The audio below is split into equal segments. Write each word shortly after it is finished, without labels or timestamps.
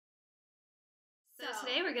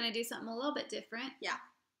today we're going to do something a little bit different. Yeah.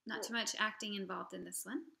 Not too much acting involved in this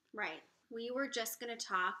one. Right. We were just going to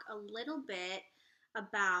talk a little bit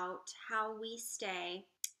about how we stay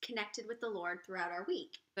connected with the Lord throughout our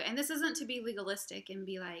week. And this isn't to be legalistic and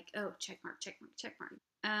be like, oh, check mark, check mark, check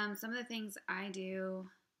mark. Some of the things I do,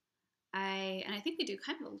 and I think we do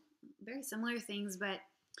kind of very similar things, but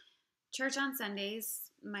church on Sundays,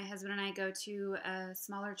 my husband and I go to a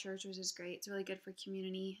smaller church, which is great. It's really good for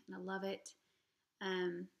community, and I love it.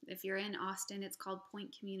 If you're in Austin, it's called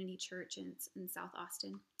Point Community Church, and it's in South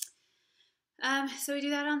Austin. So we do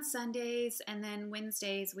that on Sundays, and then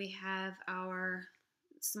Wednesdays we have our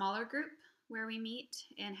smaller group where we meet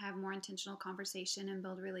and have more intentional conversation and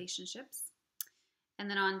build relationships. And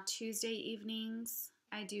then on Tuesday evenings,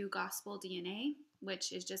 I do Gospel DNA,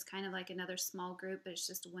 which is just kind of like another small group, but it's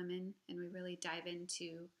just women, and we really dive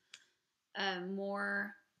into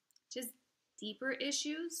more just deeper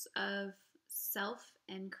issues of self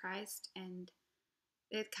and Christ, and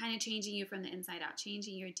it's kind of changing you from the inside out,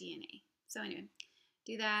 changing your DNA. So anyway,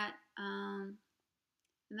 do that. And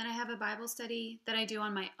then I have a Bible study that I do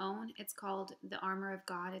on my own. It's called The Armor of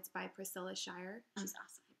God. It's by Priscilla Shirer. She's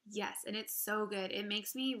awesome. Yes, and it's so good. It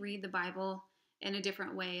makes me read the Bible in a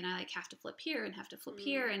different way, and I like have to flip here and have to flip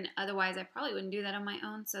here, and otherwise I probably wouldn't do that on my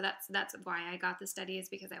own. So that's why I got the study, is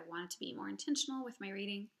because I wanted to be more intentional with my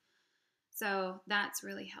reading. So that's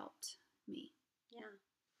really helped me. Yeah.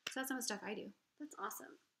 So that's some of the stuff I do. That's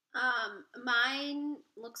awesome. Mine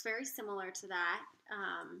looks very similar to that.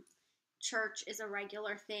 Church is a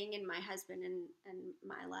regular thing in my husband and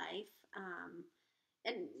my life.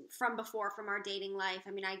 And from our dating life,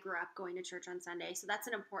 I mean, I grew up going to church on Sunday, so that's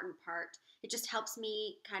an important part. It just helps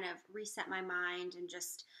me kind of reset my mind and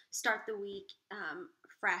just start the week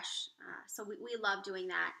fresh. So we love doing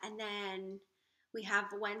that. And then we have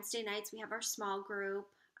Wednesday nights, we have our small group,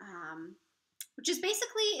 which is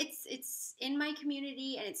basically, it's in my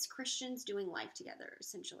community, and it's Christians doing life together,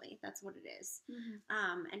 essentially. That's what it is.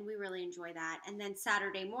 Mm-hmm. And we really enjoy that. And then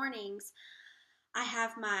Saturday mornings, I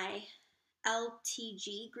have my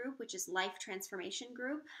LTG group, which is Life Transformation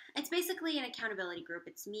Group. It's basically an accountability group.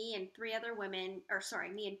 It's me and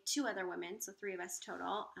me and two other women, so 3 of us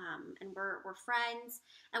total. And we're friends,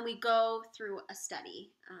 and we go through a study.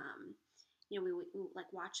 We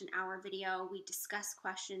like watch an hour video. We discuss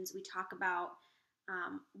questions. We talk about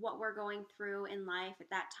what we're going through in life at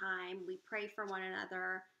that time. We pray for one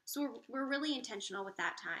another. So we're really intentional with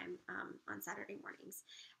that time on Saturday mornings.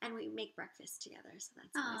 And we make breakfast together, so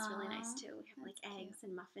that's always really nice too. We have like eggs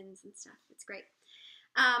and muffins and stuff. It's great.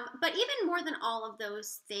 But even more than all of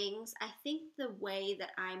those things, I think the way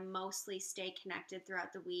that I mostly stay connected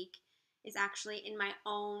throughout the week is actually in my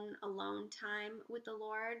own alone time with the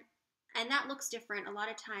Lord. And that looks different. A lot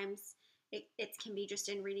of times it can be just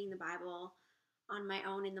in reading the Bible on my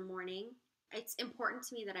own in the morning. It's important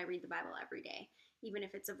to me that I read the Bible every day, even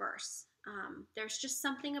if it's a verse. There's just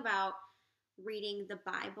something about reading the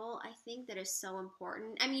Bible, I think, that is so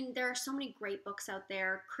important. I mean, there are so many great books out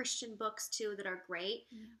there, Christian books too, that are great.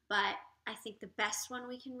 Yeah. But I think the best one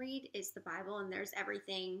we can read is the Bible, and there's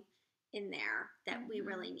everything in there that we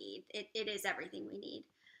really need. It is everything we need.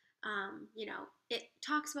 It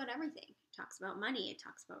talks about everything. It talks about money. It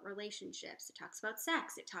talks about relationships. It talks about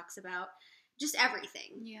sex. It talks about just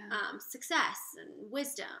everything. Yeah. Success and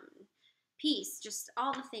wisdom, peace, just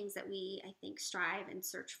all the things that we, I think, strive and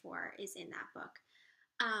search for is in that book.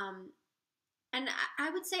 And I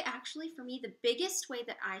would say, actually, for me, the biggest way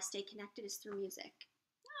that I stay connected is through music.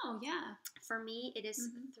 Oh, yeah. For me, it is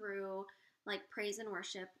through, like, praise and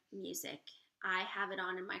worship music. I have it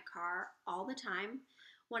on in my car all the time.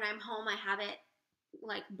 When I'm home, I have it,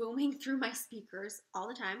 like, booming through my speakers all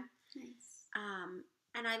the time. Nice.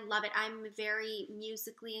 And I love it. I'm very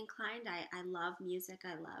musically inclined. I love music.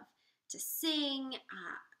 I love to sing.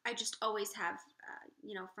 I just always have,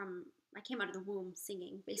 I came out of the womb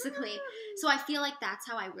singing, basically. So I feel like that's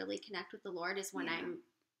how I really connect with the Lord, is when I'm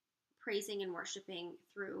praising and worshiping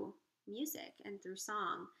through music and through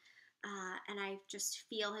song. And I just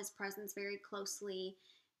feel His presence very closely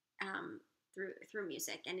through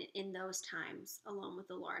music and in those times alone with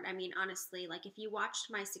the Lord. I mean, honestly, like, if you watched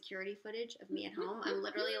my security footage of me at home, I'm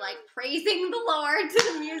literally like praising the Lord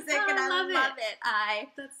to the music, and I love it.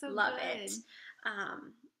 That's so love good. it.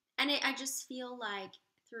 And I just feel like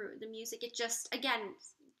through the music, it just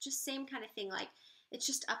same kind of thing. Like, it's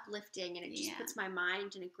just uplifting, and it just puts my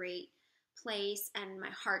mind in a great place and my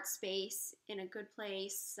heart space in a good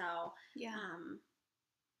place. So,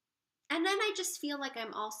 and then I just feel like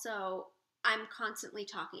I'm constantly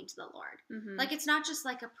talking to the Lord. Mm-hmm. Like, it's not just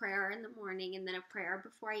like a prayer in the morning and then a prayer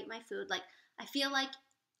before I eat my food. Like, I feel like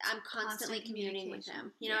I'm constantly communing with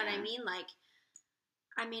him. You know what I mean? Like,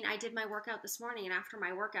 I did my workout this morning, and after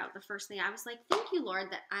my workout, the first thing I was like, thank you,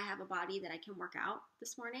 Lord, that I have a body that I can work out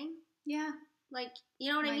this morning. Yeah. Like,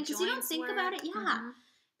 you know what I mean? Because you don't think about it. Yeah. Mm-hmm.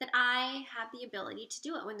 That I have the ability to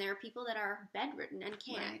do it when there are people that are bedridden and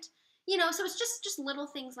can't. Right. You know, so it's just little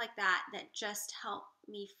things like that just help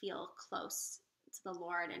me feel close to the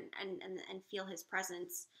Lord and feel his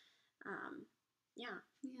presence. Yeah.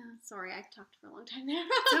 Sorry, I talked for a long time there.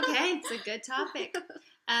 It's okay. It's a good topic.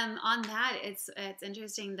 On that, it's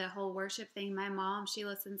interesting, the whole worship thing. My mom, she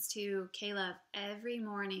listens to Caleb every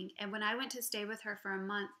morning. And when I went to stay with her for a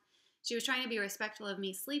month, she was trying to be respectful of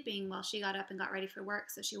me sleeping while she got up and got ready for work,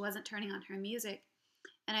 so she wasn't turning on her music.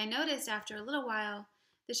 And I noticed after a little while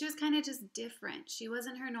that she was kind of just different. She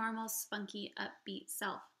wasn't her normal, spunky, upbeat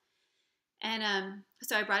self. And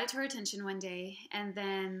so I brought it to her attention one day, and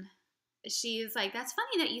then she's like, that's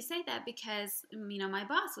funny that you say that, because, you know, my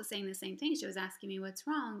boss was saying the same thing. She was asking me what's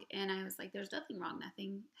wrong, and I was like, there's nothing wrong.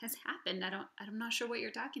 Nothing has happened. I'm not sure what you're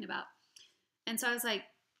talking about. And so I was like,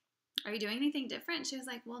 are you doing anything different? She was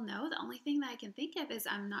like, well, no, the only thing that I can think of is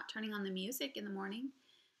I'm not turning on the music in the morning.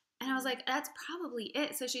 And I was like, that's probably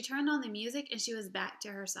it. So she turned on the music and she was back to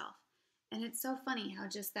herself. And it's so funny how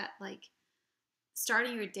just that, like,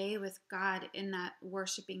 starting your day with God in that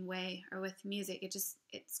worshiping way or with music,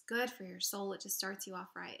 it's good for your soul. It just starts you off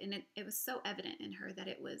right. And it was so evident in her that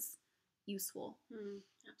it was useful.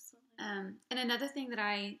 Absolutely. And another thing that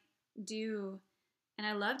I do, and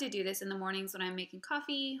I love to do this in the mornings when I'm making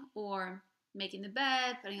coffee or making the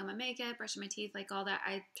bed, putting on my makeup, brushing my teeth, like all that,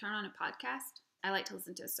 I turn on a podcast. I like to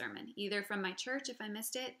listen to a sermon, either from my church if I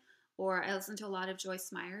missed it, or I listen to a lot of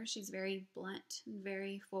Joyce Meyer. She's very blunt and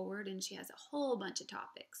very forward, and she has a whole bunch of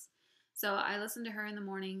topics. So I listen to her in the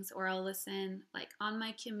mornings, or I'll listen like on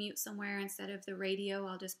my commute somewhere instead of the radio.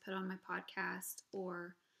 I'll just put on my podcast,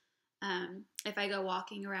 or if I go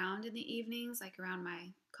walking around in the evenings, like around my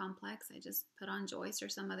complex, I just put on Joyce or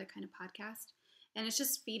some other kind of podcast. And it's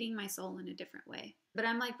just feeding my soul in a different way. But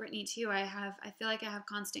I'm like Brittany too. I feel like I have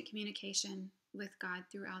constant communication with God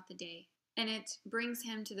throughout the day. And it brings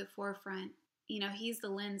him to the forefront. You know, he's the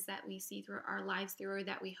lens that we see through our lives through, or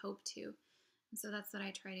that we hope to. And so that's what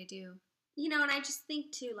I try to do. You know, and I just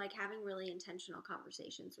think too, like having really intentional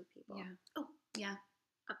conversations with people. Yeah. Oh, yeah.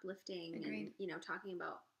 Uplifting. Agreed. And, you know, talking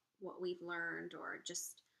about what we've learned, or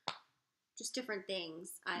just different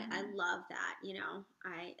things. I love that, you know.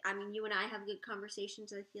 I mean, you and I have good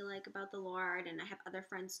conversations, I feel like, about the Lord, and I have other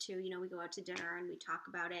friends too. You know, we go out to dinner and we talk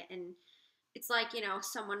about it, and it's like, you know,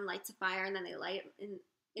 someone lights a fire and then they light it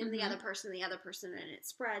in the other person, and it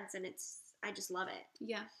spreads, and I just love it.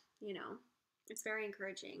 Yeah. You know, it's very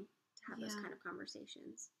encouraging to have those kind of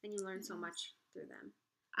conversations, and you learn so much through them.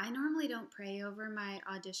 I normally don't pray over my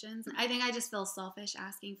auditions. I think I just feel selfish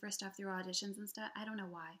asking for stuff through auditions and stuff. I don't know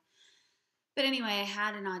why. But anyway, I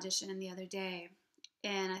had an audition the other day,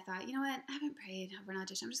 and I thought, you know what? I haven't prayed over an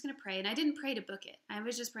audition. I'm just going to pray. And I didn't pray to book it. I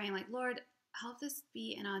was just praying like, Lord, help this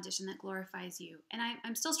be an audition that glorifies you. And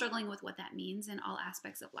I'm still struggling with what that means in all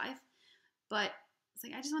aspects of life. But it's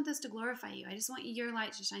like, I just want this to glorify you. I just want your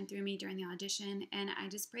light to shine through me during the audition. And I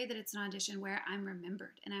just pray that it's an audition where I'm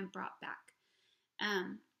remembered and I'm brought back.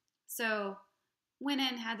 So went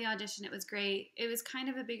in, had the audition. It was great. It was kind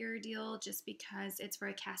of a bigger deal just because it's for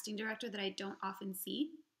a casting director that I don't often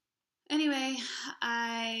see. Anyway,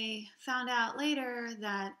 I found out later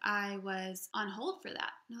that I was on hold for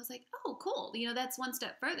that. And I was like, oh, cool. You know, that's one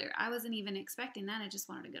step further. I wasn't even expecting that. I just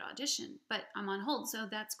wanted a good audition. But I'm on hold, so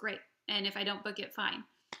that's great. And if I don't book it, fine.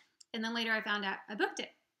 And then later I found out I booked it.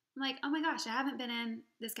 I'm like, oh my gosh, I haven't been in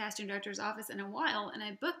this casting director's office in a while, and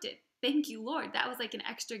I booked it. Thank you, Lord. That was like an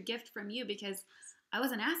extra gift from you, because I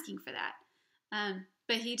wasn't asking for that.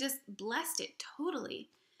 But he just blessed it totally.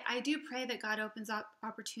 I do pray that God opens up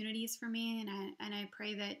opportunities for me, and I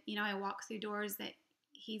pray that, you know, I walk through doors that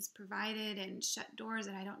he's provided and shut doors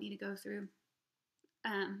that I don't need to go through.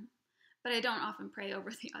 But I don't often pray over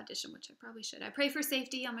the audition, which I probably should. I pray for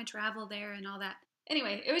safety on my travel there and all that.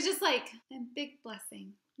 Anyway, it was just like a big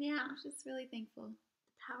blessing. Yeah. I was just really thankful.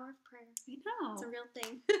 Power of prayer. I know. It's a real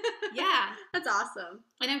thing. Yeah. That's awesome.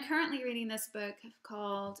 And I'm currently reading this book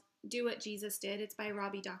called Do What Jesus Did. It's by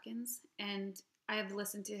Robbie Dawkins. And I have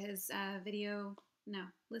listened to his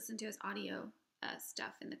listened to his audio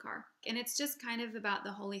stuff in the car. And it's just kind of about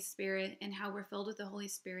the Holy Spirit and how we're filled with the Holy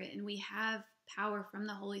Spirit. And we have power from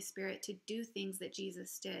the Holy Spirit to do things that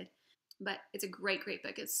Jesus did. But it's a great, great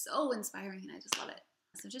book. It's so inspiring, and I just love it.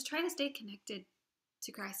 So just try to stay connected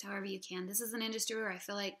to Christ however you can. This is an industry where I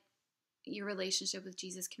feel like your relationship with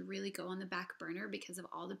Jesus can really go on the back burner because of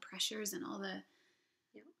all the pressures and all the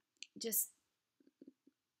just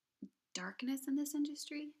darkness in this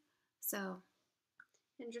industry. So,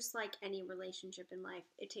 And just like any relationship in life,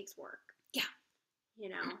 it takes work. yeah. You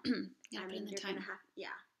know, Yeah, I mean, you're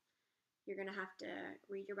gonna have to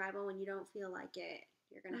read your Bible when you don't feel like it.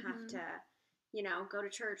 You're gonna have to, go to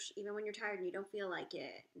church even when you're tired and you don't feel like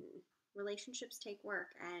it. And relationships take work,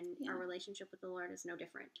 and our relationship with the Lord is no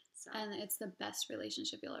different. So, and it's the best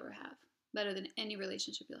relationship you'll ever have, better than any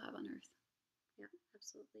relationship you'll have on earth. Yeah,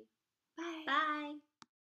 absolutely. Bye. Bye.